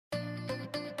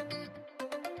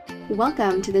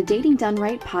Welcome to the Dating Done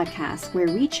Right podcast, where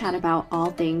we chat about all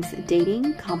things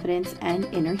dating, confidence, and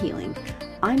inner healing.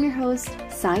 I'm your host,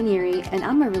 Sai Neri, and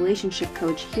I'm a relationship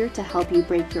coach here to help you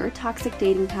break your toxic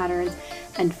dating patterns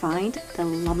and find the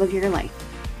love of your life.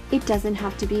 It doesn't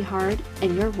have to be hard,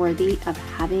 and you're worthy of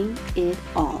having it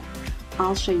all.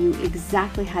 I'll show you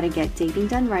exactly how to get dating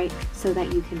done right so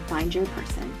that you can find your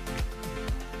person.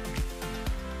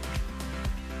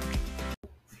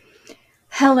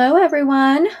 Hello,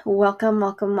 everyone. Welcome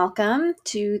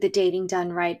to the Dating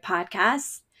Done Right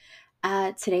podcast.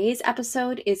 Today's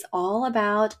episode is all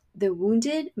about the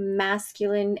wounded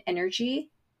masculine energy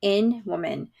in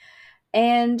women.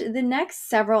 And the next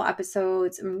several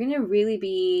episodes, I'm going to really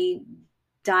be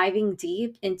diving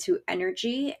deep into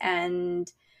energy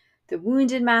and the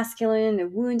wounded masculine, the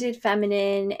wounded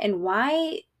feminine, and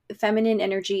why feminine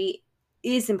energy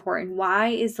is important. Why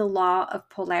is the law of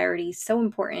polarity so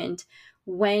important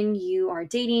when you are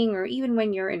dating or even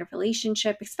when you're in a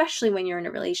relationship, especially when you're in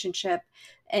a relationship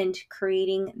and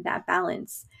creating that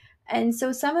balance? And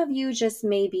so some of you just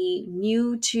may be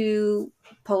new to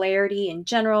polarity in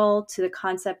general, to the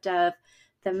concept of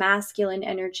the masculine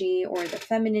energy or the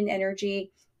feminine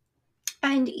energy.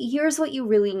 And here's what you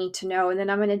really need to know, and then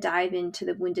I'm going to dive into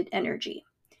the wounded energy.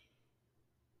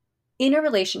 In a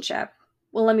relationship,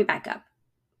 well, let me back up.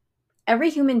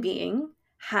 Every human being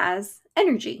has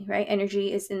energy, right?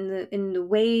 Energy is in the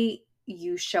way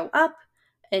you show up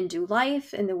and do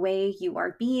life, and the way you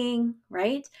are being,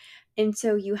 right? And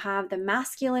so you have the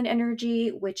masculine energy,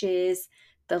 which is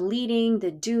the leading, the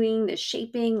doing, the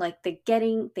shaping, like the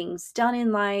getting things done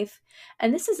in life.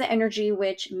 And this is the energy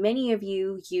which many of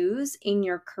you use in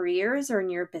your careers or in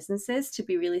your businesses to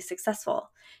be really successful.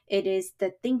 It is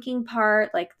the thinking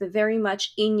part, like the very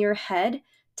much in your head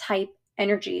type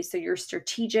energy. So you're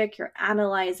strategic, you're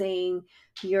analyzing,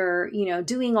 you're,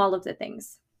 doing all of the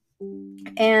things.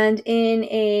 And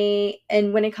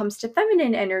when it comes to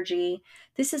feminine energy,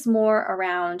 this is more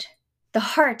around the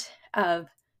heart of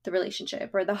the relationship,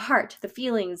 or the heart, the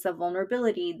feelings, the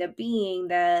vulnerability, the being,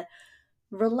 the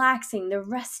relaxing, the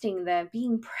resting, the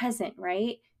being present,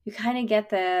 right? You kind of get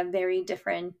the very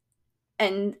different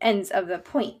ends of the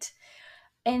point.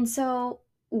 And so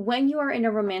when you are in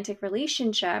a romantic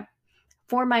relationship,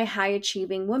 for my high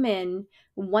achieving women,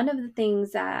 one of the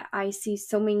things that I see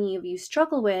so many of you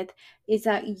struggle with is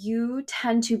that you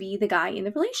tend to be the guy in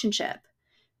the relationship,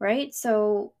 right?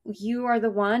 So you are the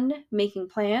one making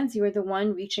plans, you are the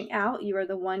one reaching out, you are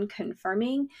the one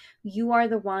confirming, you are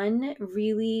the one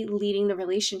really leading the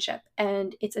relationship.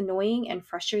 And it's annoying and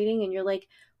frustrating. And you're like,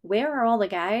 where are all the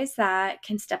guys that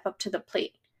can step up to the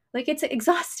plate? Like, it's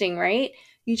exhausting, right?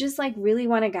 You just like really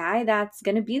want a guy that's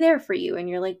going to be there for you. And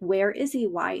you're like, where is he?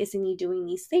 Why isn't he doing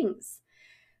these things?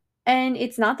 And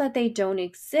it's not that they don't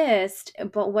exist,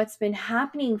 but what's been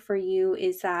happening for you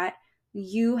is that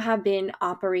you have been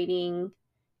operating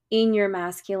in your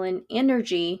masculine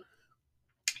energy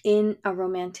in a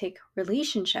romantic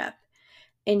relationship.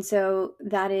 And so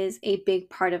that is a big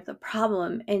part of the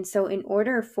problem. And so in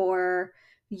order for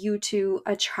you to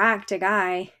attract a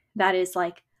guy that is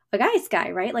like a guy's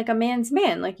guy, right? Like a man's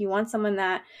man. Like you want someone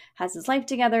that has his life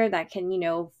together, that can,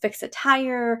 fix a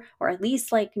tire, or at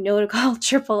least like know to call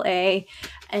AAA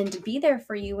and be there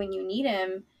for you when you need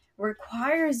him,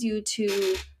 requires you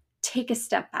to take a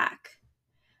step back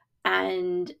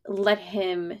and let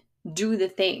him do the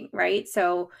thing, right?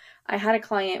 So I had a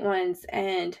client once,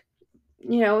 and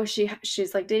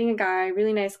she's like dating a guy,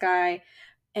 really nice guy,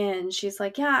 and she's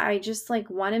like, yeah, I just like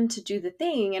want him to do the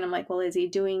thing. And I'm like, well, is he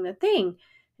doing the thing?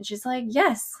 And she's like,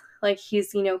 yes, like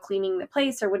he's cleaning the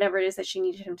place or whatever it is that she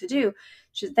needed him to do.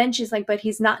 She's like, but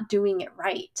he's not doing it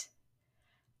right.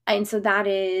 And so that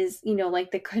is, like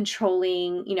the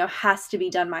controlling, has to be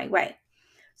done my way.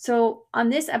 So on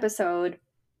this episode,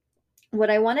 what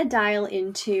I want to dial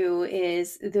into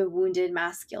is the wounded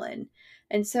masculine.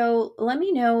 And so let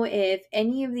me know if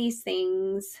any of these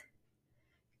things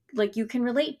like you can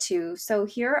relate to. So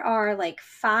here are like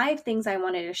 5 things I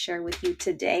wanted to share with you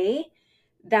today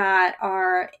that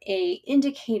are a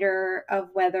indicator of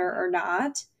whether or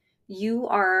not you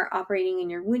are operating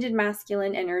in your wounded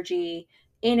masculine energy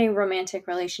in a romantic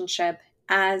relationship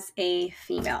as a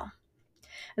female.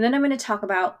 And then I'm going to talk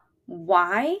about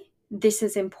why this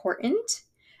is important,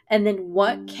 and then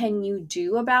what can you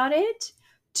do about it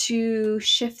to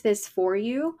shift this for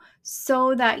you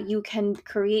so that you can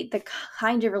create the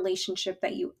kind of relationship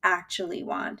that you actually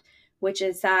want, which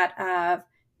is that of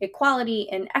equality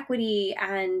and equity,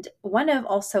 and one of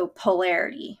also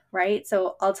polarity, right?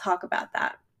 So I'll talk about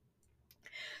that.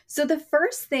 So the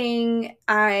first thing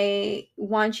I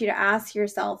want you to ask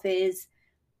yourself is,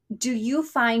 do you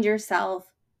find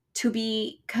yourself to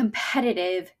be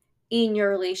competitive in your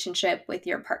relationship with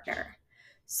your partner?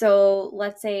 So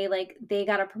let's say like they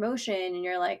got a promotion and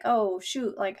you're like, oh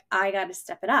shoot, like I got to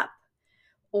step it up.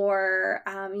 Or,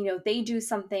 they do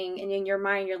something and in your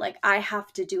mind you're like, I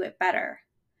have to do it better.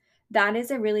 That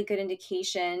is a really good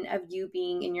indication of you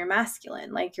being in your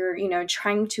masculine. Like you're,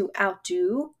 trying to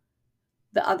outdo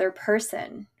the other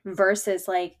person versus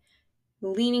like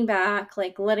leaning back,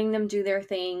 like letting them do their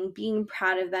thing, being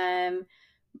proud of them,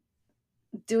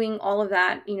 doing all of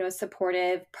that,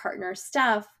 supportive partner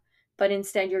stuff, but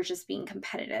instead you're just being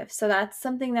competitive. So that's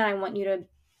something that I want you to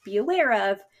be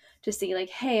aware of, to see like,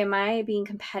 hey, am I being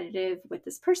competitive with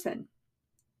this person?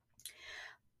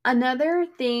 Another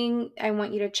thing I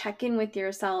want you to check in with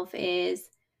yourself is,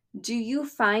 do you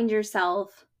find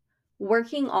yourself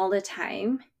working all the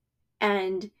time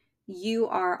and you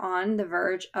are on the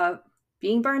verge of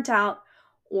being burnt out,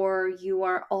 or you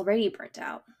are already burnt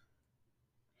out?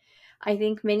 I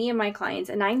think many of my clients,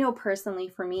 and I know personally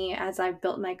for me, as I've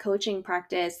built my coaching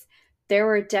practice, there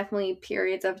were definitely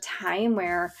periods of time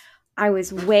where I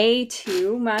was way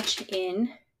too much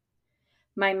in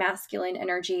my masculine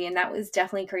energy, and that was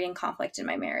definitely creating conflict in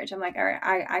my marriage. I'm like, all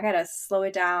right, I gotta slow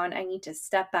it down. I need to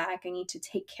step back. I need to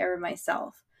take care of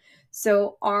myself.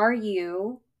 So are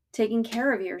you taking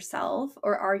care of yourself,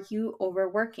 or are you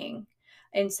overworking?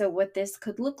 And so what this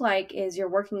could look like is you're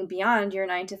working beyond your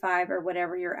 9 to 5 or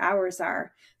whatever your hours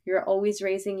are. You're always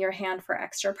raising your hand for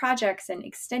extra projects and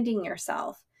extending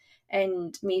yourself.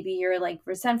 And maybe you're like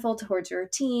resentful towards your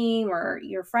team or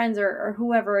your friends, or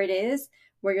whoever it is,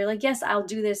 where you're like, yes, I'll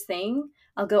do this thing,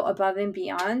 I'll go above and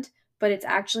beyond, but it's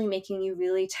actually making you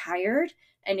really tired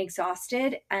and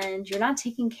exhausted, and you're not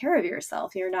taking care of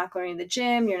yourself. You're not going to the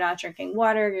gym, you're not drinking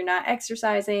water, you're not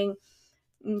exercising,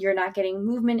 you're not getting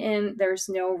movement in. There's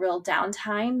no real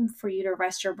downtime for you to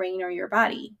rest your brain or your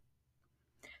body.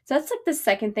 So that's like the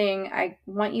second thing I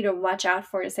want you to watch out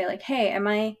for, to say like, hey, am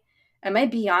I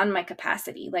beyond my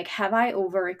capacity? Like, have I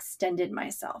overextended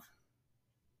myself?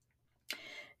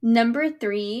 Number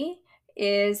 3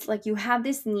 is like you have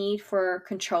this need for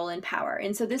control and power.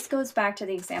 And so this goes back to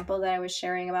the example that I was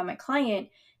sharing about my client,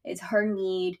 is her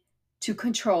need to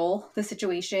control the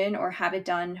situation or have it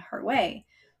done her way.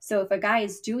 So if a guy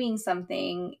is doing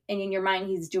something and in your mind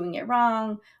he's doing it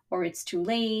wrong, or it's too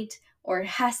late, or it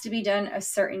has to be done a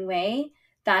certain way,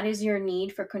 that is your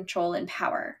need for control and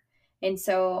power. And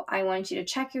so I want you to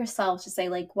check yourself to say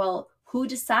like, well, who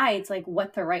decides like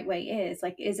what the right way is?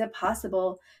 Like, is it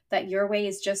possible that your way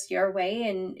is just your way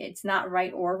and it's not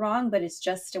right or wrong, but it's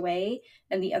just a way,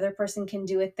 and the other person can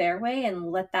do it their way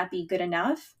and let that be good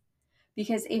enough?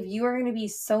 Because if you are going to be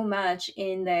so much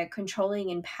in the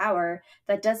controlling and power,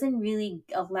 that doesn't really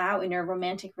allow in a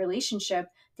romantic relationship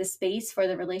the space for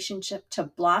the relationship to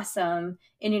blossom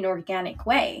in an organic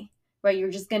way, right? You're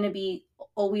just going to be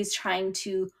always trying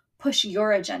to push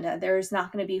your agenda. There's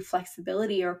not going to be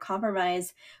flexibility or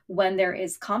compromise when there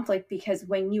is conflict, because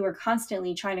when you are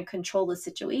constantly trying to control the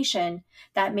situation,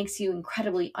 that makes you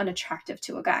incredibly unattractive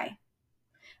to a guy.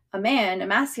 A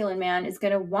masculine man, is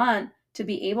going to want to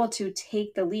be able to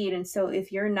take the lead. And so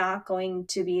if you're not going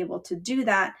to be able to do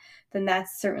that, then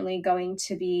that's certainly going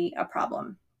to be a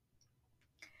problem.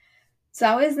 So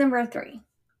that was number 3.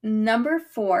 Number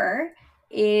 4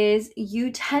 is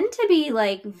you tend to be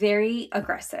like very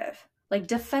aggressive, like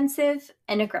defensive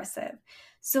and aggressive.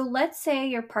 So let's say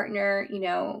your partner,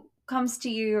 comes to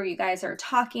you, or you guys are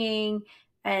talking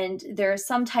and there's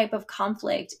some type of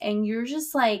conflict and you're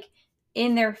just like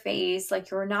in their face,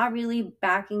 like you're not really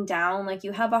backing down, like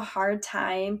you have a hard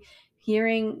time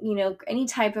hearing, any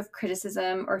type of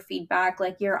criticism or feedback,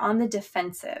 like you're on the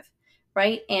defensive,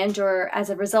 right? And or as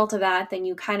a result of that, then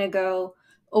you kind of go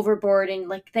overboard and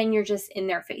like then you're just in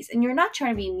their face, and you're not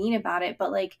trying to be mean about it,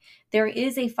 but like there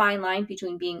is a fine line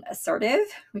between being assertive,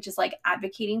 which is like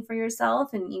advocating for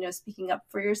yourself and speaking up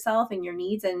for yourself and your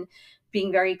needs, and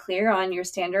being very clear on your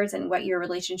standards and what your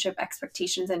relationship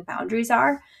expectations and boundaries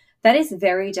are. That is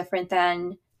very different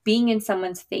than being in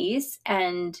someone's face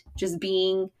and just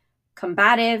being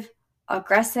combative,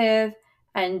 aggressive,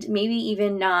 and maybe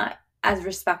even not as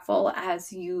respectful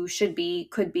as you should be,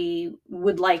 could be,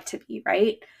 would like to be,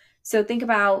 right? So think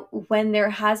about when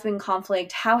there has been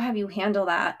conflict, how have you handled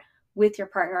that with your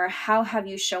partner? How have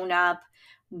you shown up?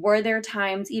 Were there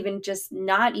times, even just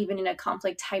not even in a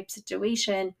conflict type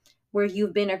situation, where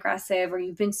you've been aggressive or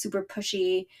you've been super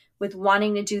pushy with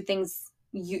wanting to do things,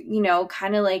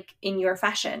 kind of like in your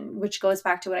fashion, which goes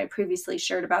back to what I previously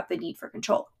shared about the need for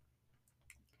control.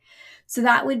 So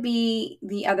that would be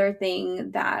the other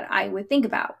thing that I would think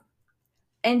about.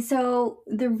 And so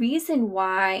the reason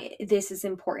why this is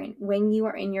important when you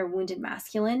are in your wounded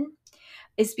masculine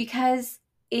is because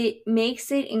it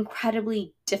makes it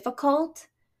incredibly difficult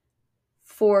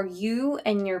for you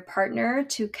and your partner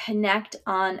to connect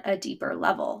on a deeper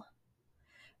level,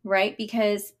 right?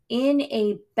 Because in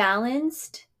a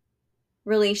balanced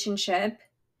relationship,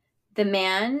 the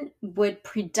man would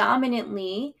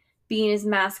predominantly be in his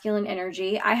masculine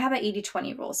energy. I have an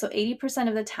 80-20 rule. So 80%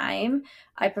 of the time,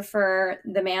 I prefer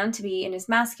the man to be in his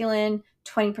masculine,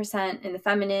 20% in the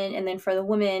feminine. And then for the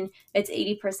woman, it's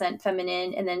 80%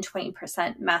 feminine and then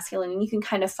 20% masculine. And you can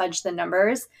kind of fudge the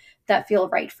numbers that feel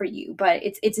right for you, but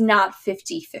it's not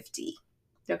 50-50.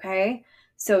 Okay.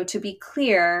 So to be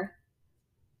clear,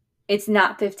 it's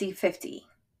not 50-50.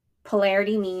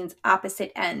 Polarity means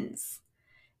opposite ends.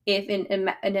 If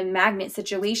in a magnet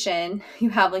situation,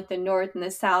 you have like the north and the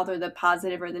south, or the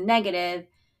positive or the negative,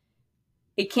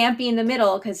 it can't be in the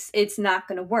middle because it's not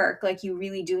going to work. Like, you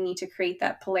really do need to create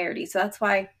that polarity. So that's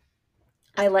why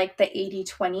I like the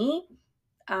 80-20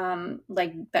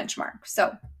 like benchmark.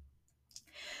 So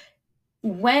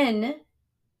when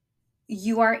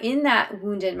you are in that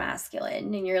wounded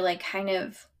masculine and you're like kind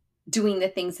of doing the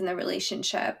things in the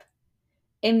relationship,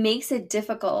 it makes it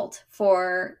difficult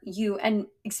for you, and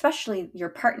especially your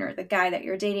partner, the guy that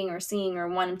you're dating or seeing or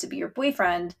want him to be your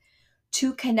boyfriend,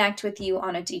 to connect with you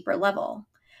on a deeper level.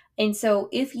 And so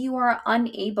if you are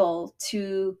unable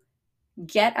to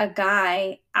get a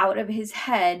guy out of his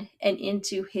head and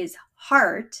into his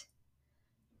heart,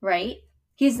 right?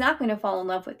 He's not going to fall in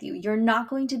love with you. You're not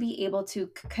going to be able to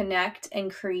connect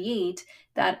and create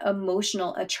that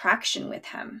emotional attraction with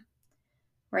him,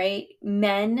 right?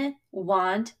 Men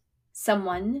want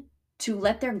someone to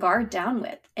let their guard down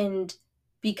with. And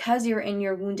because you're in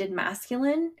your wounded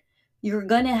masculine, you're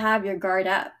going to have your guard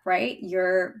up, right?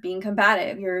 You're being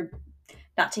combative. You're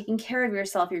not taking care of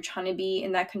yourself. You're trying to be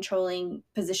in that controlling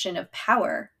position of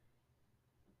power.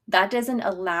 That doesn't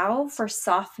allow for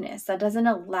softness. That doesn't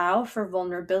allow for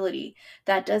vulnerability.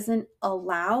 That doesn't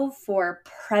allow for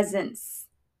presence.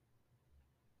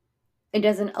 It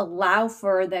doesn't allow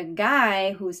for the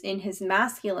guy who's in his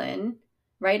masculine,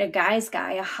 right? A guy's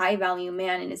guy, a high value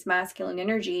man in his masculine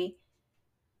energy.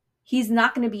 He's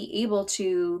not going to be able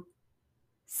to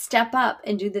step up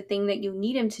and do the thing that you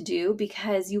need him to do,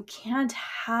 because you can't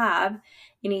have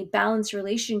in a balanced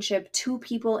relationship two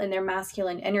people in their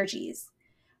masculine energies.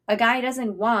 A guy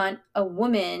doesn't want a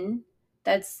woman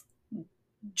that's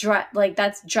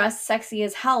dressed sexy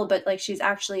as hell, but like she's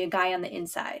actually a guy on the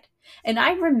inside. And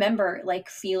I remember like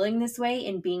feeling this way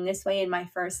and being this way in my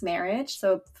first marriage.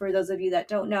 So for those of you that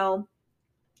don't know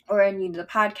or are new to the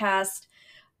podcast,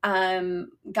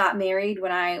 got married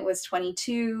when I was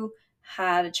 22,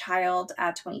 had a child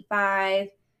at 25,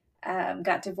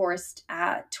 got divorced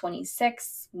at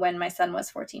 26 when my son was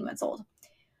 14 months old.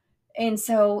 And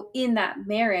so in that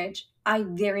marriage, I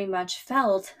very much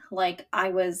felt like I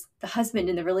was the husband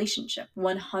in the relationship,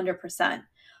 100%.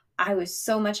 I was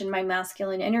so much in my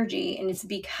masculine energy. And it's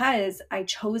because I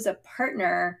chose a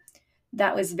partner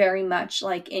that was very much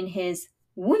like in his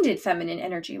wounded feminine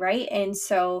energy, right? And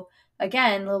so,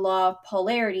 again, the law of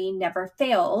polarity never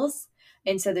fails.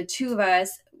 And so the two of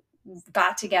us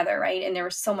got together, right? And there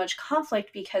was so much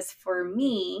conflict because for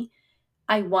me,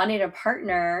 I wanted a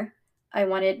partner. I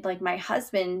wanted like my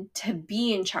husband to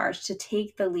be in charge, to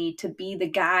take the lead, to be the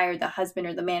guy or the husband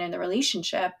or the man in the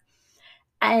relationship.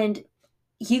 And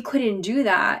he couldn't do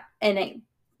that. And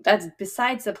that's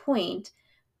besides the point.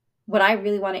 What I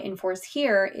really want to enforce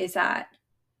here is that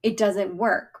it doesn't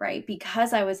work, right?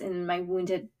 Because I was in my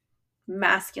wounded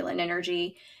masculine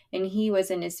energy and he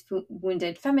was in his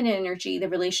wounded feminine energy, the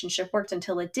relationship worked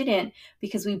until it didn't,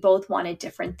 because we both wanted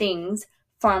different things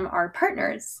from our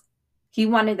partners. He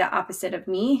wanted the opposite of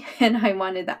me and I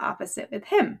wanted the opposite with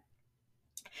him.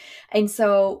 And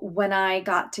so when I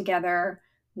got together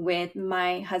with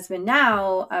my husband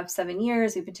now of 7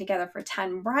 years, we've been together for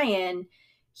 10, Brian,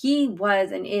 he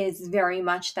was and is very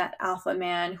much that alpha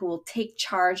man who will take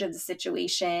charge of the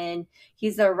situation.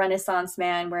 He's a Renaissance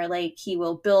man where like he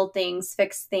will build things,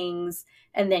 fix things,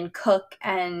 and then cook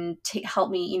and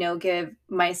help me, give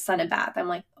my son a bath. I'm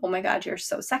like, oh my God, you're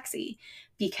so sexy,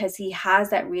 because he has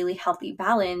that really healthy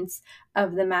balance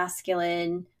of the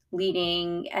masculine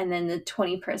leading and then the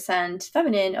 20%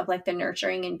 feminine of like the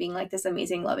nurturing and being like this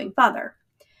amazing loving father.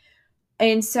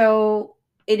 And so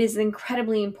it is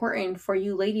incredibly important for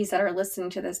you ladies that are listening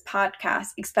to this podcast,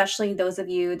 especially those of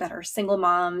you that are single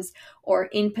moms or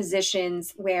in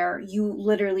positions where you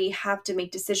literally have to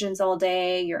make decisions all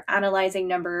day, you're analyzing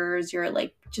numbers, you're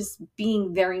like just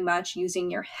being very much using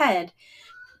your head,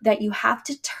 that you have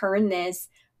to turn this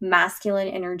masculine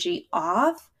energy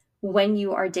off when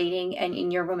you are dating and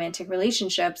in your romantic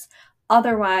relationships.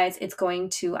 Otherwise, it's going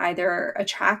to either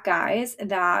attract guys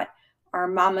that are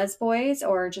mama's boys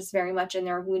or just very much in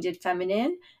their wounded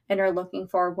feminine and are looking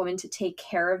for a woman to take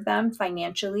care of them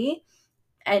financially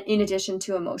and in addition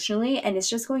to emotionally. And it's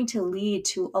just going to lead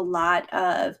to a lot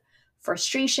of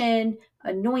frustration,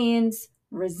 annoyance,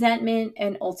 resentment,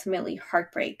 and ultimately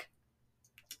heartbreak.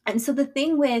 And so the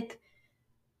thing with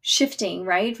shifting,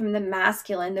 right, from the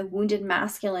masculine, the wounded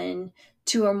masculine,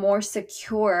 to a more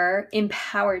secure,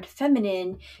 empowered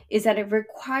feminine is that it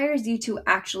requires you to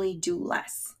actually do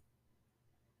less.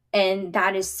 And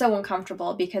that is so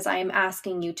uncomfortable because I am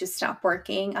asking you to stop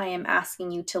working. I am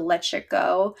asking you to let shit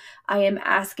go. I am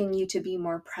asking you to be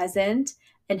more present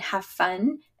and have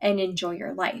fun and enjoy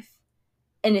your life.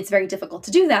 And it's very difficult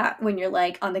to do that when you're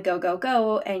like on the go, go,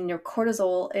 go, and your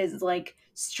cortisol is like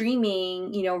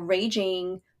streaming,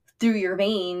 raging through your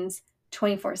veins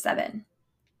 24/7.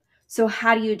 So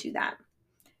how do you do that?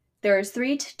 There's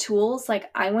three tools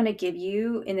like I want to give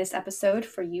you in this episode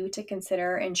for you to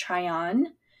consider and try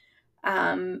on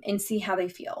and see how they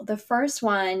feel. The first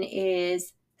one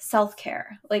is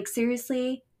self-care. Like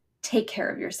seriously, take care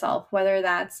of yourself, whether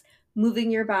that's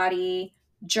moving your body,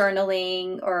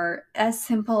 journaling, or as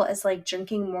simple as like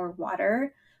drinking more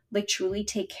water. Like truly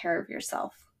take care of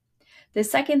yourself. The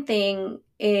second thing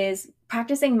is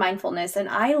practicing mindfulness. And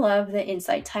I love the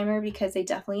Insight Timer because they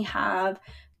definitely have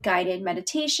guided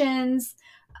meditations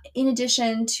in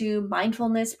addition to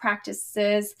mindfulness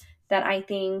practices that I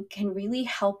think can really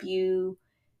help you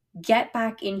get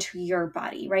back into your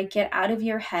body, right? Get out of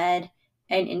your head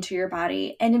and into your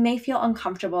body. And it may feel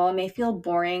uncomfortable. It may feel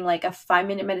boring. Like a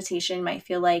 5-minute meditation might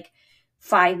feel like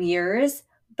 5 years,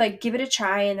 but give it a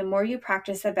try. And the more you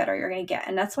practice, the better you're going to get.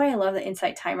 And that's why I love the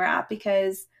Insight Timer app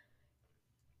because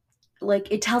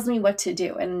like it tells me what to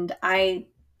do. And I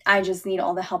just need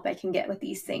all the help I can get with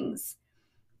these things.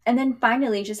 And then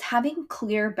finally, just having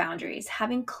clear boundaries,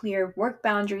 having clear work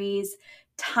boundaries,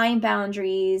 time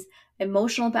boundaries,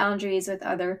 emotional boundaries with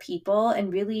other people,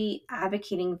 and really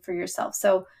advocating for yourself.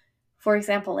 So, for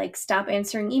example, like stop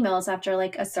answering emails after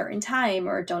like a certain time,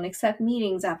 or don't accept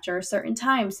meetings after a certain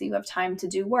time so you have time to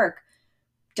do work.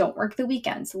 Don't work the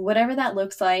weekends, whatever that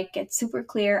looks like. Get super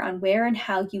clear on where and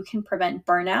how you can prevent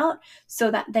burnout so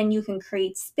that then you can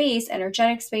create space,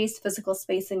 energetic space, physical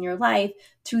space in your life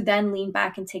to then lean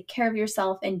back and take care of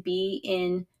yourself and be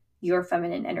in your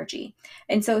feminine energy.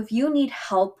 And so if you need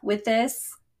help with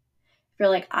this, if you're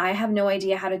like, I have no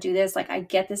idea how to do this, like I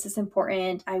get this is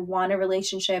important. I want a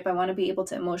relationship. I want to be able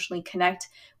to emotionally connect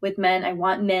with men. I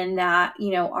want men that,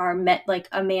 are met like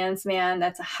a man's man,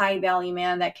 that's a high value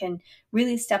man that can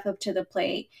really step up to the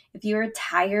plate. If you're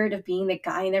tired of being the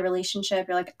guy in the relationship,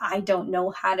 you're like, I don't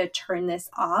know how to turn this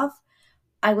off.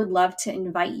 I would love to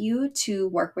invite you to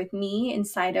work with me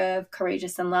inside of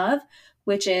Courageous in Love,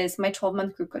 which is my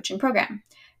 12-month group coaching program.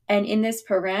 And in this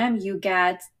program, you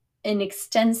get an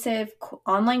extensive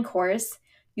online course.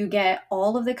 You get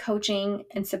all of the coaching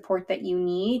and support that you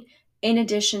need, in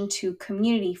addition to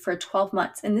community for 12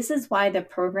 months. And this is why the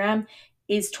program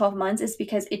is 12 months, is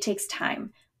because it takes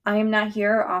time. I am not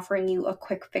here offering you a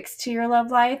quick fix to your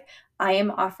love life. I am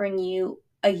offering you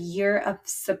a year of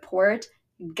support,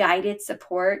 guided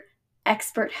support,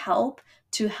 expert help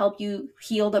to help you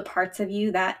heal the parts of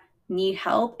you that need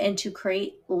help and to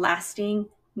create lasting,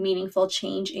 meaningful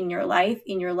change in your life,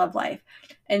 in your love life.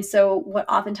 And so what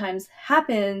oftentimes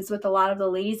happens with a lot of the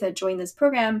ladies that join this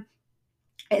program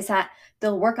is that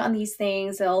they'll work on these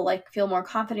things. They'll like feel more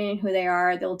confident in who they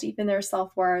are. They'll deepen their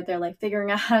self-worth. They're like figuring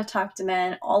out how to talk to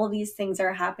men. All of these things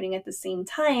are happening at the same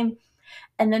time.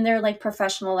 And then their like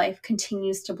professional life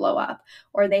continues to blow up,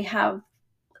 or they have,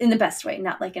 in the best way,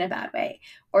 not like in a bad way,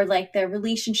 or like their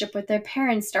relationship with their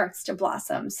parents starts to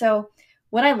blossom. So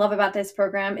what I love about this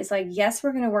program is like, yes,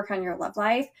 we're going to work on your love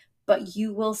life, but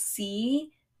you will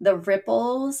see the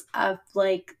ripples of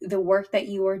like the work that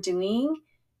you are doing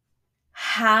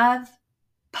have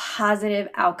positive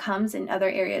outcomes in other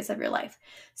areas of your life.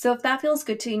 So if that feels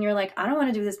good to you and you're like, I don't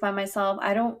want to do this by myself.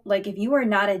 I don't like, if you are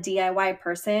not a DIY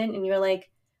person and you're like,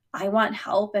 I want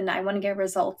help and I want to get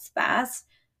results fast,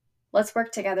 let's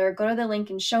work together. Go to the link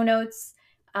in show notes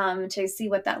to see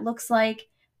what that looks like.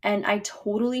 And I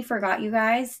totally forgot, you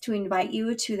guys, to invite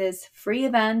you to this free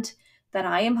event that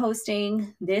I am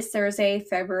hosting this Thursday,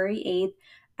 February 8th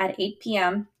at 8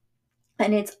 p.m.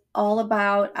 And it's all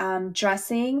about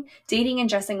dating and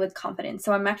dressing with confidence.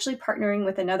 So I'm actually partnering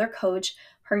with another coach.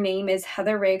 Her name is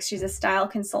Heather Riggs. She's a style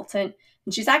consultant,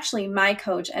 and she's actually my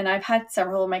coach. And I've had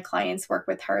several of my clients work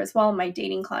with her as well, my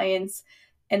dating clients,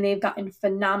 and they've gotten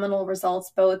phenomenal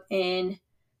results both in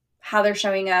how they're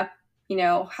showing up,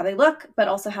 how they look, but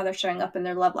also how they're showing up in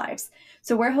their love lives.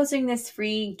 So we're hosting this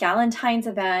free Galentine's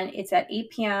event. It's at 8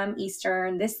 p.m.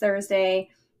 Eastern this Thursday.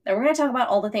 And we're going to talk about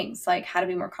all the things like how to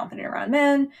be more confident around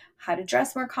men, how to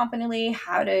dress more confidently,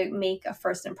 how to make a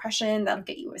first impression that'll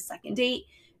get you a second date,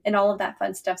 and all of that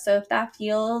fun stuff. So if that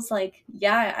feels like,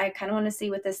 yeah, I kind of want to see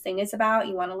what this thing is about,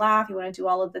 you want to laugh, you want to do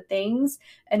all of the things.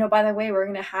 And oh, by the way, we're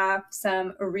going to have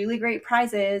some really great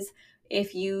prizes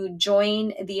if you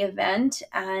join the event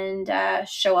and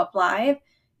show up live.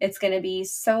 It's going to be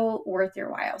so worth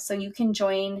your while. So you can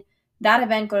join that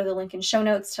event. Go to the link in show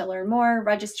notes to learn more,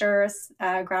 register,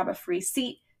 grab a free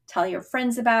seat, tell your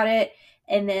friends about it.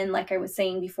 And then, like I was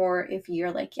saying before, if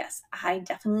you're like, yes, I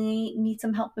definitely need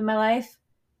some help in my life,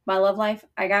 my love life,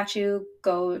 I got you.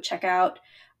 Go check out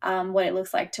what it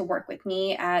looks like to work with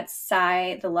me at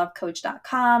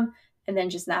SaiTheLoveCoach.com, and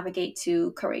then just navigate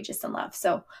to Courageous in Love.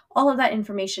 So all of that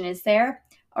information is there.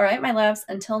 All right, my loves,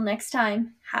 until next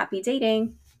time, happy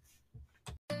dating.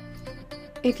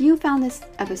 If you found this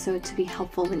episode to be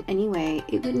helpful in any way,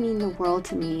 it would mean the world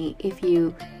to me if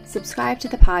you subscribe to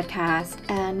the podcast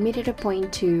and made it a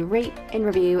point to rate and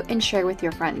review and share with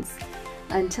your friends.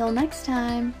 Until next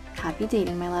time, happy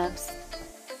dating, my loves.